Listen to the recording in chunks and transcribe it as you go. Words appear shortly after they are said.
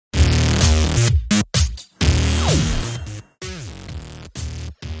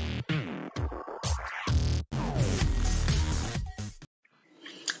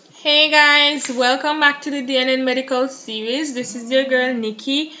Hey guys, welcome back to the D&N Medical Series. This is your girl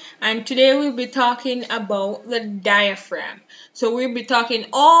Nikki, and today we'll be talking about the diaphragm. So we'll be talking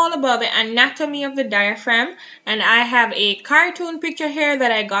all about the anatomy of the diaphragm, and I have a cartoon picture here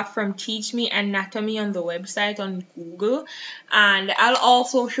that I got from Teach Me Anatomy on the website on Google, and I'll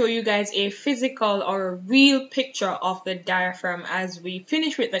also show you guys a physical or a real picture of the diaphragm as we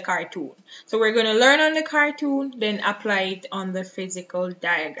finish with the cartoon. So we're going to learn on the cartoon, then apply it on the physical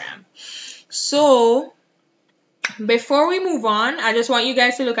diagram. So before we move on, I just want you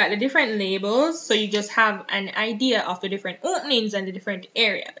guys to look at the different labels so you just have an idea of the different openings and the different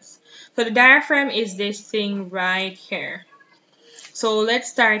areas. So the diaphragm is this thing right here. So let's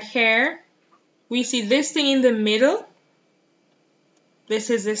start here. We see this thing in the middle. This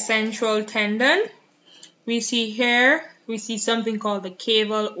is the central tendon. We see here, we see something called the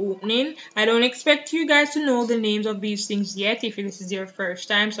caval opening. I don't expect you guys to know the names of these things yet if this is your first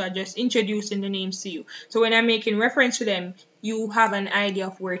time, so I'm just introducing the names to you. So when I'm making reference to them, you have an idea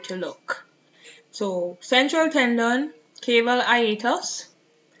of where to look. So central tendon, caval hiatus,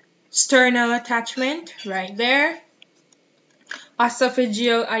 sternal attachment right there,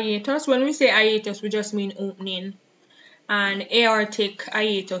 esophageal hiatus. When we say hiatus, we just mean opening. And aortic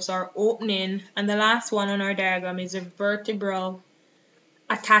hiatus or opening, and the last one on our diagram is a vertebral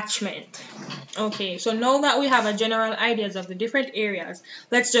attachment. Okay, so now that we have a general ideas of the different areas,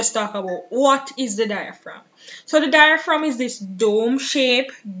 let's just talk about what is the diaphragm. So the diaphragm is this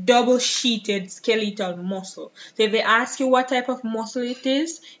dome-shaped, double-sheeted skeletal muscle. So if they ask you what type of muscle it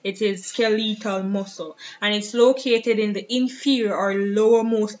is skeletal muscle, and it's located in the inferior or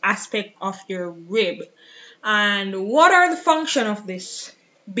lowermost aspect of your rib. And what are the function of this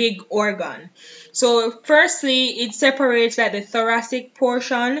big organ? So firstly, it separates like the thoracic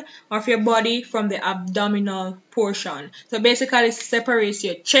portion of your body from the abdominal portion. So basically it separates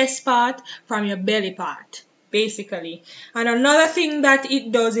your chest part from your belly part, basically. And another thing that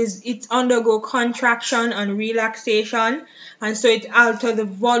it does is it undergo contraction and relaxation, and so it alters the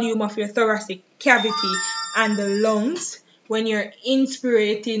volume of your thoracic cavity and the lungs when you're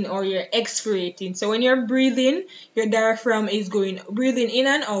inspirating or you're expirating. So when you're breathing, your diaphragm is breathing in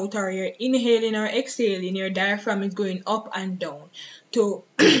and out, or you're inhaling or exhaling, your diaphragm is going up and down to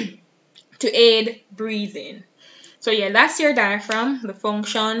aid breathing. So yeah, that's your diaphragm, the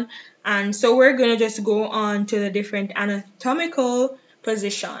function. And so we're going to just go on to the different anatomical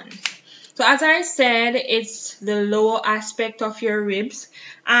positions. So as I said, it's the lower aspect of your ribs,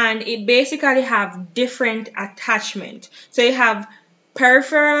 and it basically have different attachment. So you have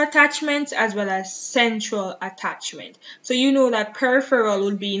peripheral attachments as well as central attachment. So you know that peripheral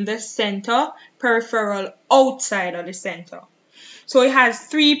would be in the center, peripheral outside of the center. So it has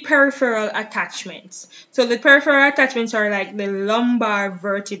three peripheral attachments. So the peripheral attachments are like the lumbar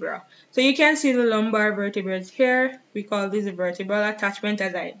vertebra. So you can see the lumbar vertebrae here. We call this a vertebral attachment,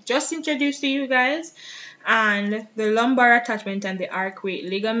 as I just introduced to you guys. And the lumbar attachment and the arcuate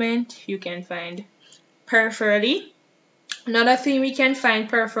ligament you can find peripherally. Another thing we can find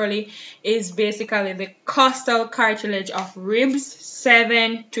peripherally is basically the costal cartilage of ribs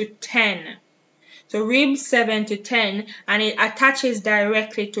 7 to 10. So ribs 7 to 10, and it attaches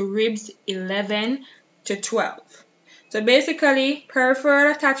directly to ribs 11 to 12. So basically,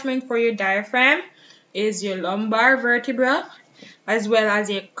 peripheral attachment for your diaphragm is your lumbar vertebra as well as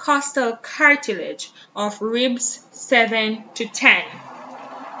your costal cartilage of ribs 7 to 10.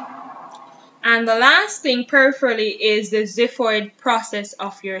 And the last thing peripherally is the xiphoid process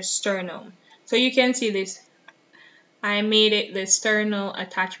of your sternum. So you can see this. I made it the sternal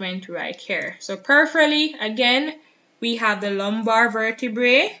attachment right here. So peripherally, again, we have the lumbar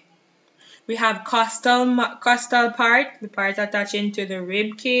vertebrae. We have costal part, the part attaching to the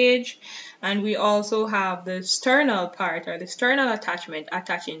rib cage, and we also have the sternal part or the sternal attachment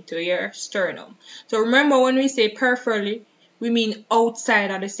attaching to your sternum. So remember, when we say peripherally, we mean outside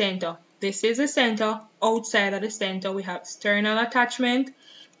of the center. This is the center. Outside of the center, we have sternal attachment,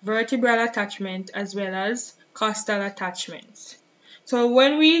 vertebral attachment, as well as costal attachments. So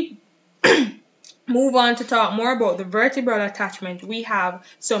when we move on to talk more about the vertebral attachment, we have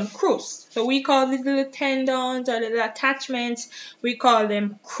some crus. So we call these little tendons or little attachments, we call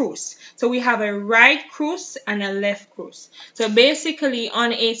them crus. So we have a right crus and a left crus. So basically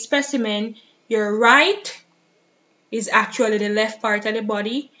on a specimen, your right is actually the left part of the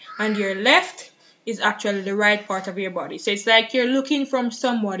body, and your left is actually the right part of your body. So it's like you're looking from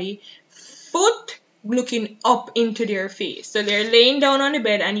somebody, foot looking up into their face. So they're laying down on the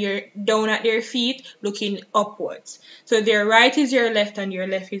bed and you're down at their feet looking upwards. So their right is your left and your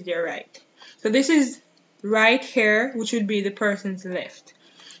left is their right. So this is right here, which would be the person's left.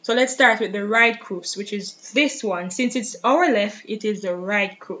 So So let's start with the right crus, which is this one. Since it's our left, it is the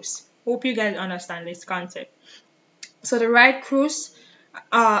right crus. Hope you guys understand this concept. So the right crus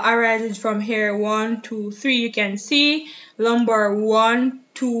arises from here 1, 2, 3. You can see lumbar 1,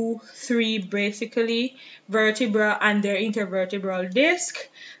 2, 3 basically, vertebra and their intervertebral disc,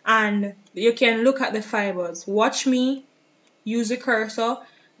 and you can look at the fibers. Watch me use the cursor.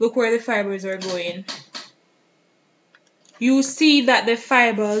 Look where the fibers are going. You see that the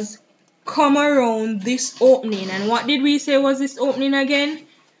fibers come around this opening, and what did we say was this opening again?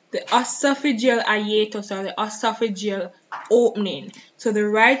 The esophageal hiatus, or the esophageal opening. So the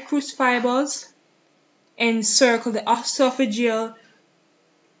right crus fibers encircle the esophageal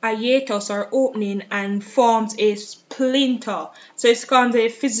hiatus or opening and forms a splinter. So it's called a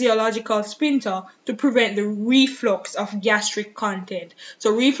physiological splinter to prevent the reflux of gastric content.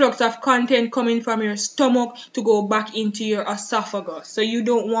 So reflux of content coming from your stomach to go back into your esophagus. So you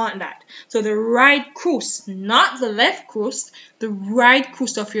don't want that. So the right crus, not the left crus, the right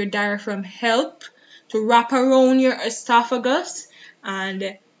crus of your diaphragm help to wrap around your esophagus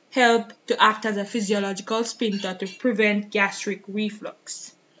and help to act as a physiological splinter to prevent gastric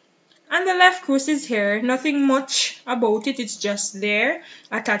reflux. And the left crus is here, nothing much about it, it's just there,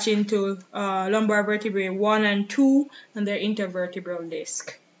 attaching to lumbar vertebrae 1 and 2 and their intervertebral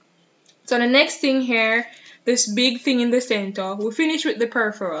disc. So the next thing here, this big thing in the center, we finish with the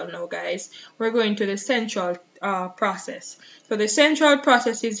peripheral now, guys. We're going to the central process. So the central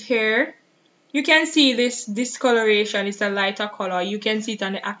process is here. You can see this discoloration is a lighter color. You can see it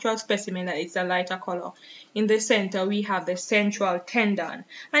on the actual specimen that it's a lighter color. In the center, we have the central tendon.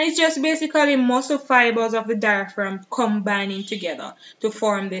 And it's just basically muscle fibers of the diaphragm combining together to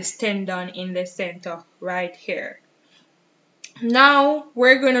form this tendon in the center right here. Now,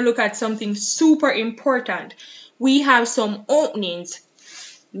 we're going to look at something super important. We have some openings.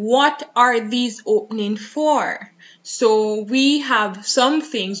 What are these openings for? So we have some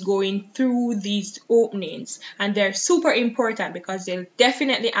things going through these openings, and they're super important because they'll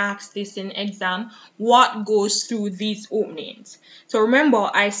definitely ask this in exam. What goes through these openings? So remember,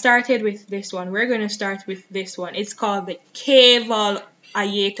 I started with this one. We're going to start with this one. It's called the caval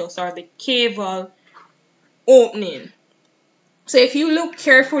hiatus, or the caval opening. So if you look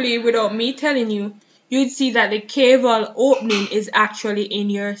carefully without me telling you, you'd see that the caval opening is actually in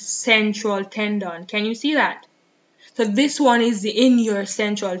your central tendon. Can you see that? So this one is in your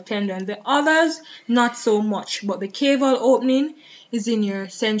central tendon. The others, not so much, but the caval opening is in your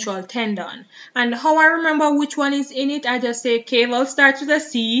central tendon. And how I remember which one is in it, I just say caval starts with a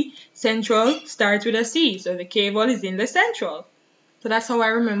C, central starts with a C. So the caval is in the central. So that's how I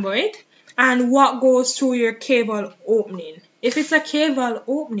remember it. And what goes through your caval opening? If it's a caval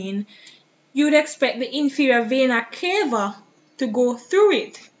opening, you'd expect the inferior vena cava to go through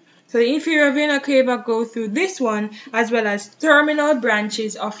it. So the inferior vena cava go through this one, as well as terminal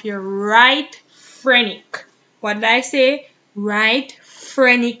branches of your right phrenic. What did I say? Right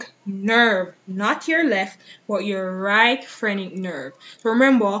phrenic nerve. Not your left, but your right phrenic nerve. So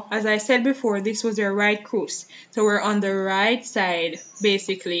remember, as I said before, this was your right crus. So we're on the right side,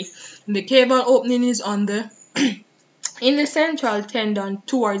 basically. The caval opening is on the in the central tendon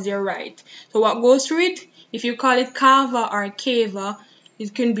towards your right. So what goes through it? If you call it cava or cava,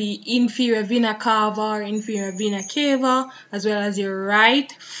 it can be inferior vena cava or inferior vena cava, as well as your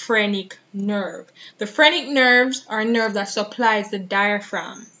right phrenic nerve. The phrenic nerves are nerves that supplies the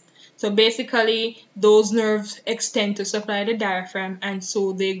diaphragm. So basically, those nerves extend to supply the diaphragm, and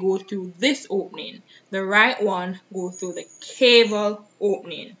so they go through this opening. The right one goes through the caval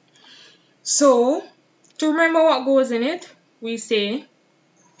opening. So, to remember what goes in it, we say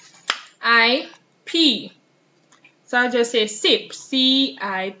IP. So I'll just say SIP,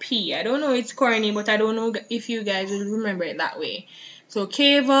 C-I-P. I don't know it's corny, but I don't know if you guys will remember it that way. So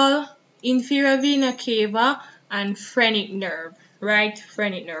caval, inferior vena cava, and phrenic nerve. Right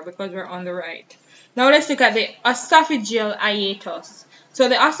phrenic nerve, because we're on the right. Now let's look at the esophageal hiatus. So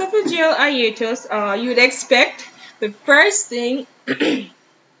the esophageal hiatus, you'd expect the first thing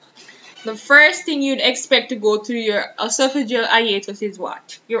the first thing you'd expect to go through your esophageal hiatus is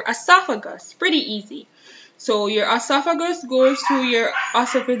what? Your esophagus. Pretty easy. So your esophagus goes through your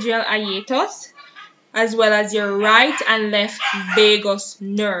esophageal hiatus, as well as your right and left vagus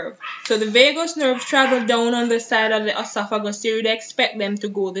nerve. So the vagus nerve travel down on the side of the esophagus, so you'd expect them to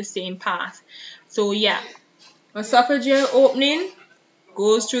go the same path. So yeah, esophageal opening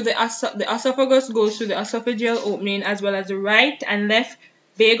goes through the esophagus goes through the esophageal opening, as well as the right and left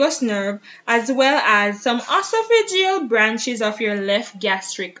vagus nerve, as well as some esophageal branches of your left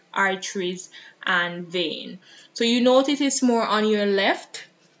gastric arteries and vein. So you notice it's more on your left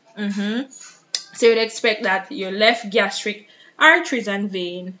So you'd expect that your left gastric arteries and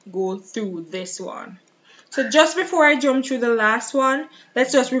vein go through this one. So just before I jump through the last one,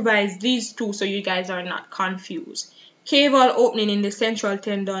 let's just revise these two so you guys are not confused. Caval opening in the central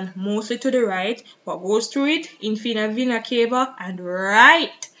tendon, mostly to the right. What goes through it? Infina vena cava and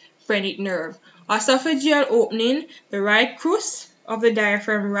right phrenic nerve. Esophageal opening, the right crus of the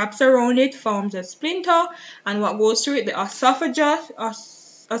diaphragm wraps around it, forms a splinter, and what goes through it? The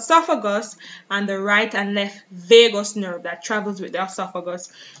esophagus and the right and left vagus nerve that travels with the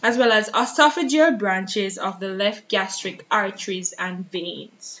esophagus, as well as esophageal branches of the left gastric arteries and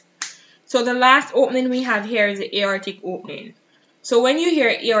veins. So the last opening we have here is the aortic opening. So when you hear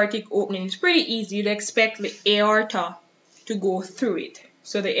aortic opening, it's pretty easy. You'd expect the aorta to go through it.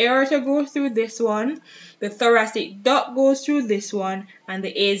 So the aorta goes through this one, the thoracic duct goes through this one, and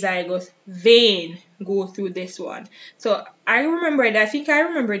the azygos vein go through this one. So I think I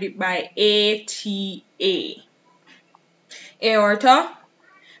remembered it by ATA. Aorta,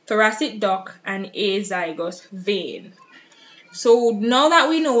 thoracic duct, and azygos vein. So now that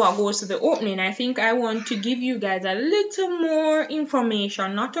we know what goes to the opening, I think I want to give you guys a little more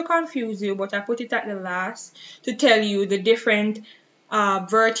information, not to confuse you, but I put it at the last to tell you the different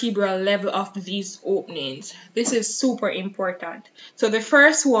vertebral level of these openings. This is super important. So the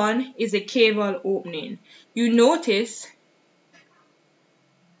first one is a caval opening. You notice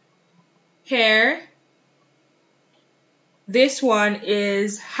here, this one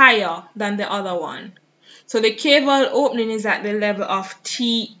is higher than the other one. So the caval opening is at the level of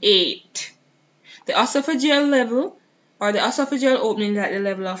T8. The esophageal level, or the esophageal opening, is at the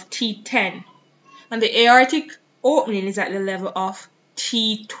level of T10. And the aortic opening is at the level of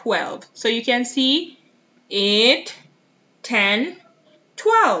T12. So you can see 8, 10,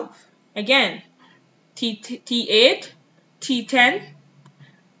 12. Again, T8, T10,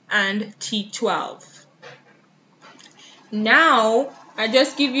 and T12. Now, I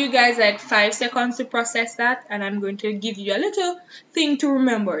just give you guys like 5 seconds to process that, and I'm going to give you a little thing to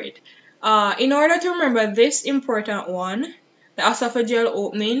remember it. In order to remember this important one, the esophageal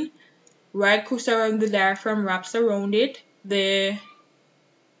opening, right crus around the diaphragm wraps around it. The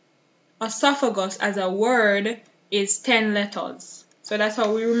esophagus as a word is 10 letters. So that's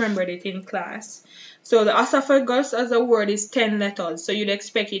how we remembered it in class. So the esophagus as a word is 10 letters. So you'd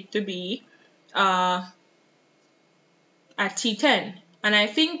expect it to be at T10. And I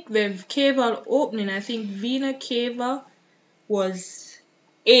think the caval opening, I think vena cava was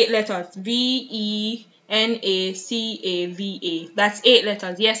 8 letters. VENACAVA. That's 8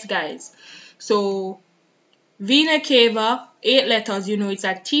 letters. Yes, guys. So vena cava, 8 letters, you know it's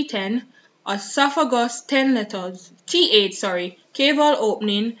at T10. Esophagus, 10 letters. T8, sorry. Caval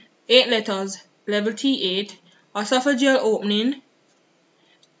opening, 8 letters, level T8. Esophageal opening,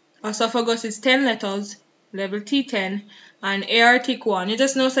 esophagus is 10 letters, level T10. And aortic one, you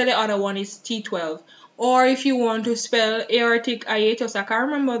just know that the other one is T12. Or if you want to spell aortic hiatus, I can't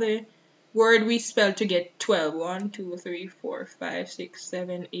remember the word we spelled to get 12. 1, 2, 3, 4, 5, 6,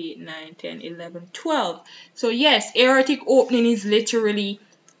 7, 8, 9, 10, 11, 12. So yes, aortic opening is literally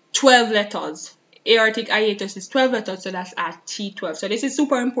 12 letters. Aortic hiatus is 12 letters, so that's at T12. So this is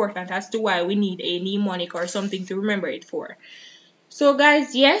super important as to why we need a mnemonic or something to remember it for. So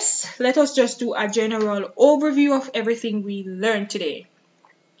guys, yes, let us just do a general overview of everything we learned today.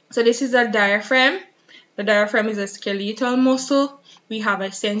 So this is a diaphragm. The diaphragm is a skeletal muscle. We have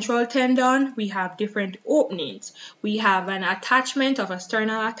a central tendon. We have different openings. We have an attachment of a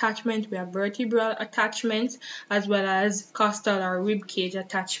sternal attachment. We have vertebral attachments as well as costal or rib cage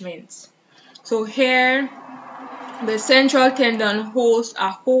attachments. So here, the central tendon holds a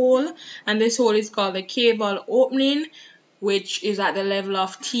hole, and this hole is called the caval opening, which is at the level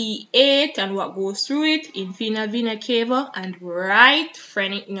of T8, and what goes through it? Infina vena cava and right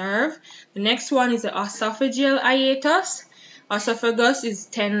phrenic nerve. The next one is the esophageal hiatus. Esophagus is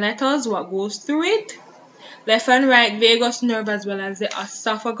 10 letters. What goes through it? Left and right vagus nerve, as well as the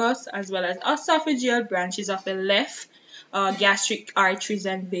esophagus, as well as esophageal branches of the left gastric arteries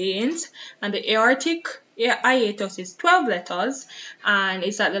and veins. And the aortic hiatus is 12 letters, and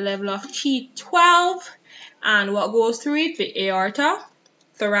it's at the level of T12. And what goes through it? The aorta,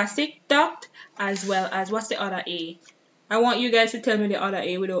 thoracic duct, as well as, what's the other A? I want you guys to tell me the other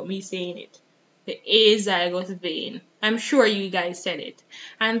A without me saying it. The azygos vein. I'm sure you guys said it.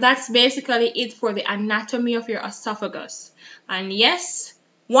 And that's basically it for the anatomy of your esophagus. And yes,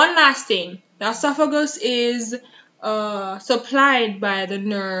 one last thing. The esophagus is supplied by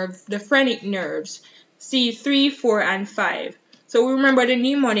the phrenic nerves, C3, 4, and 5. So remember the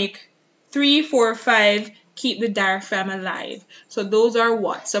mnemonic 3, 4, 5 keep the diaphragm alive. So those are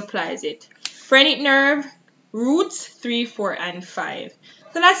what supplies it. Phrenic nerve, roots 3, 4, and 5.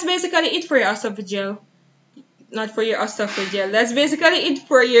 So that's basically it for your esophageal. Not for your esophageal. That's basically it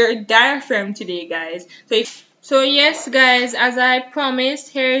for your diaphragm today, guys. So yes, guys, as I promised,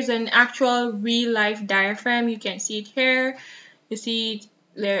 here's an actual real life diaphragm. You can see it here. You see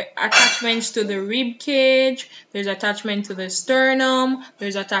there are attachments to the rib cage, there's attachment to the sternum,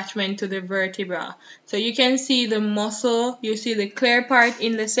 there's attachment to the vertebra. So you can see the muscle, you see the clear part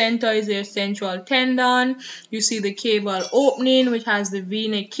in the center is the central tendon, you see the caval opening which has the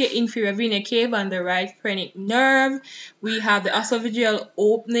inferior vena cava and the right phrenic nerve. We have the esophageal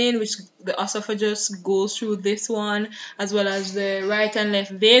opening which the esophagus goes through this one, as well as the right and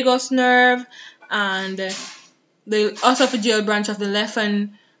left vagus nerve, and the esophageal branch of the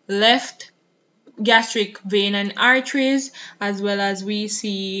left gastric vein and arteries, as well as we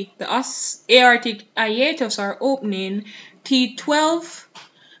see the aortic hiatus or opening, T12,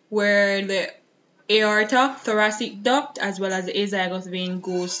 where the aorta, thoracic duct, as well as the azygos vein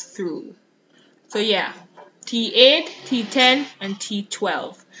goes through. So yeah, T8, T10, and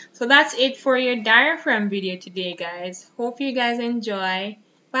T12. So that's it for your diaphragm video today, guys. Hope you guys enjoy.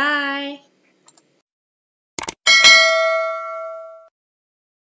 Bye!